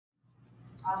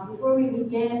Before we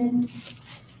begin,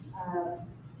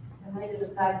 in light of the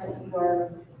fact that we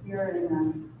are here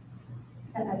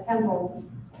in a temple,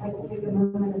 I'd like to take a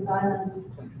moment of silence to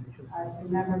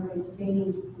remember Coach Cheney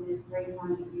and his great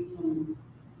contribution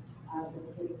to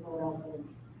the city of Philadelphia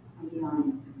and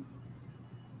beyond.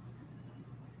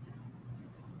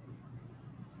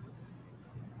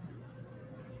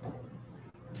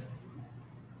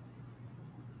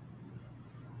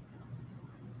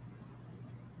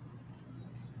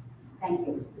 Thank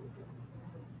you.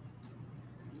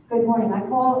 Good morning. I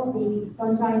call the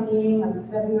Sunshine meeting of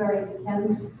February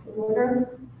 10th to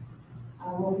order.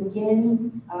 We'll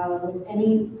begin with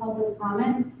any public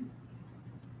comment.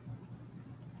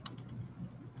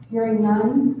 Hearing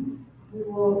none, we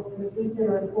will proceed to the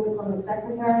report from the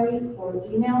secretary for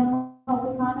email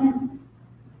public comment.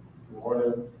 Good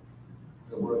morning.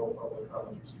 There were no public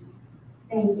comments received.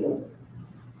 Thank you.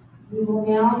 We will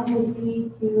now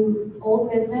proceed to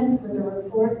old business with a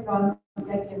report from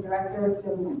Executive Director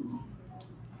Joe Lynch.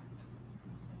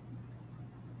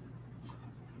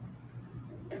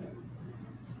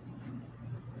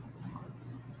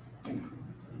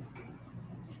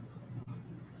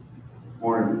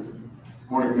 Morning.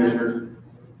 Morning, Commissioners.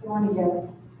 Good morning,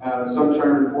 Joe.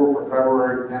 Sunshine report for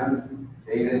February 10th,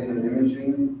 data and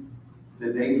imaging.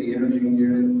 To date, the imaging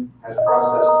unit has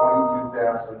processed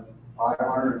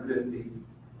 22,550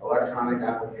 electronic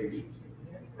applications.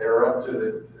 They're up to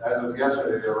as of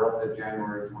yesterday, they were up to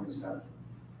January 27th.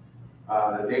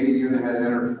 The data unit has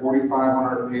entered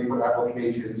 4,500 paper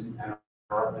applications and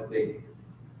are up to date.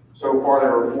 So far,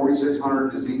 there were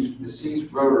 4,600 deceased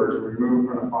voters removed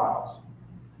from the files.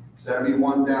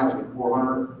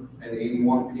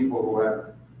 71,481 people who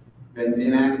have been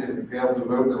inactive and failed to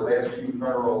vote in the last few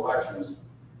federal elections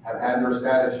have had their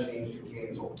status changed to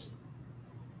canceled.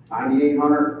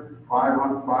 9,800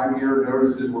 5-year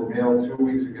notices were mailed 2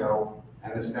 weeks ago,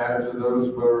 and the status of those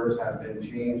voters have been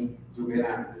changed to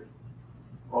inactive,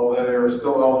 although they are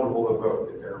still eligible to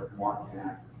vote if they're marked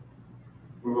inactive.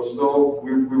 We will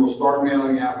start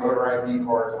mailing out voter ID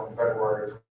cards on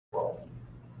February 12th.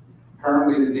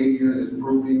 Currently, the data unit is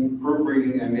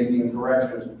proofreading and making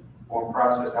corrections on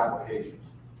process applications.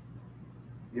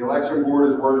 The election board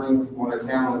is working on a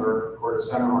calendar for the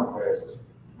seminar classes.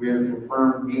 We have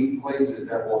confirmed 8 places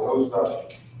that will host us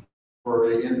for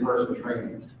the in-person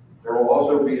training. There will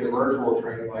also be a virtual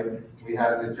training like we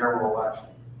had in the general election.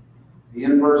 The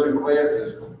in-person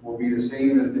classes will be the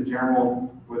same as the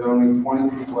general, with only 20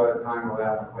 people at a time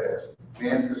allowed in class.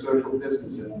 Mask and social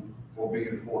distancing will be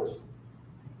enforced.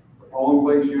 The polling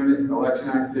place unit election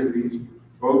activities,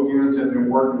 both units have been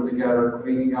working together,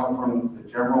 cleaning up from the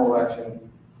general election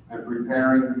and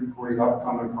preparing for the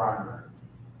upcoming primary.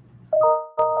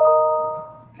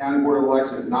 County Board of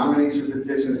Elections nomination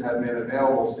petitions have been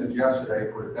available since yesterday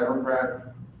for the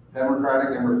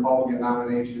Democratic and Republican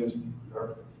nominations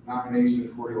for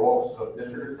the office of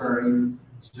District Attorney,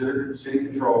 City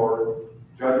Controller,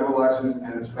 Judge of Elections,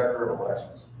 and Inspector of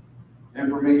Elections.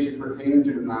 Information pertaining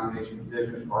to the nomination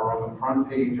petitions are on the front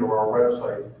page of our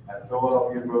website at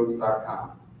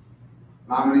PhiladelphiaVotes.com.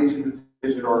 Nomination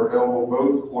petitions are available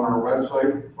both on our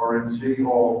website or in City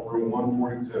Hall, room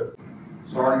 142.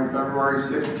 Starting February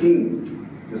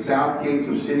 16th, the south gates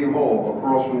of City Hall,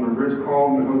 across from the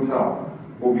Ritz-Carlton Hotel,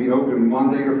 will be open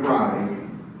Monday to Friday,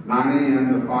 9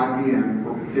 a.m. to 5 p.m.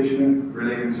 for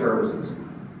petition-related services.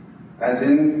 As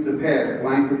in the past,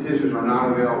 blank petitions are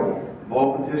not available.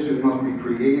 All petitions must be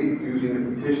created using the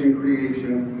petition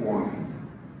creation form.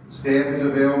 Staff is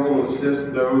available to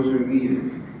assist those who need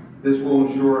it. This will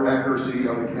ensure accuracy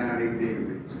of the candidate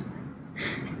database.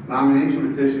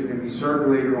 Nomination petition can be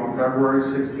circulated on February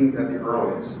 16th at the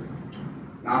earliest.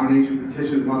 Nomination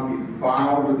petitions must be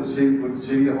filed with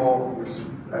City Hall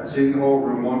at City Hall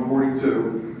room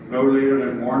 142 no later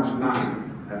than March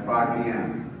 9th at 5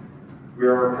 p.m. We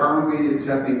are currently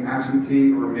accepting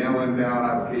absentee or mail-in ballot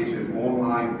applications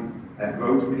online at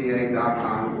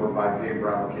votespa.com or by paper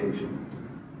application.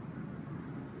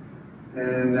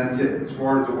 And that's it. As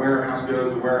far as the warehouse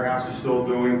goes, the warehouse is still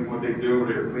doing what they do.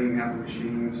 They're cleaning out the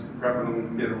machines, prepping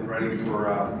them, getting them ready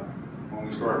for when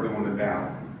we start doing the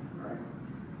ballot. All right.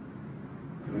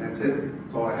 And that's it.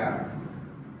 That's all I have.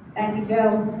 Thank you,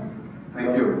 Joe.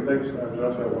 Thank you. Thanks, Josh. I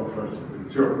have one question,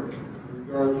 please. Sure. In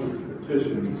regards to the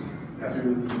petitions, Yes. to the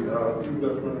people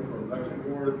that's running for election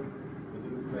board, is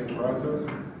it the same process?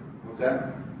 What's that?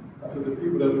 I said the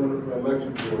people that's running for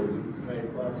election board, is it the same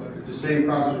process? It's the same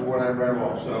process of what I read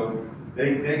off. So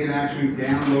they can actually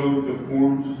download the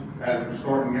forms as of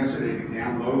starting yesterday. They can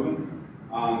download them,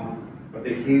 but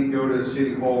they can't go to the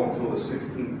City Hall until the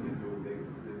 16th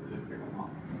to pick them up.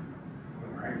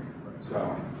 All right.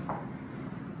 So,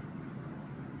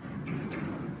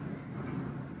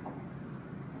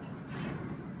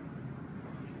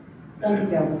 Thank you,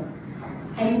 Joe.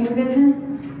 Any new business?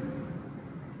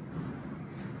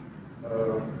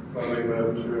 Finally,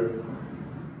 Madam Chair,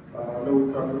 I know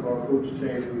we're talking about Coach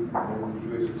Cheney and his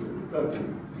relationship with Temple.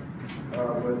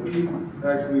 But he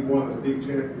actually won a state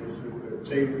championship at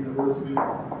Cheney University,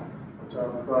 which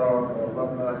I'm proud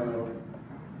alumni of.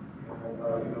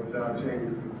 And, John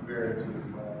Cheney's experiences,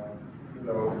 it's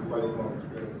a lifelong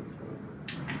experience.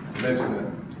 To mention that,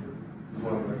 he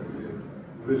won, like I said,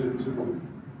 Division II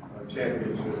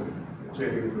championship at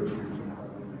Cheney University.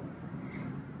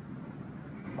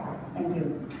 Thank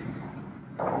you.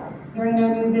 Hearing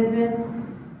no new business,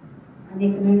 I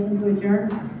make a motion to adjourn.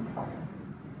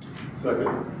 Second.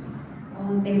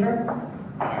 All in favor?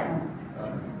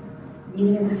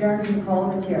 Meeting is adjourned. You call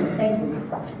the chair. Thank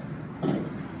you.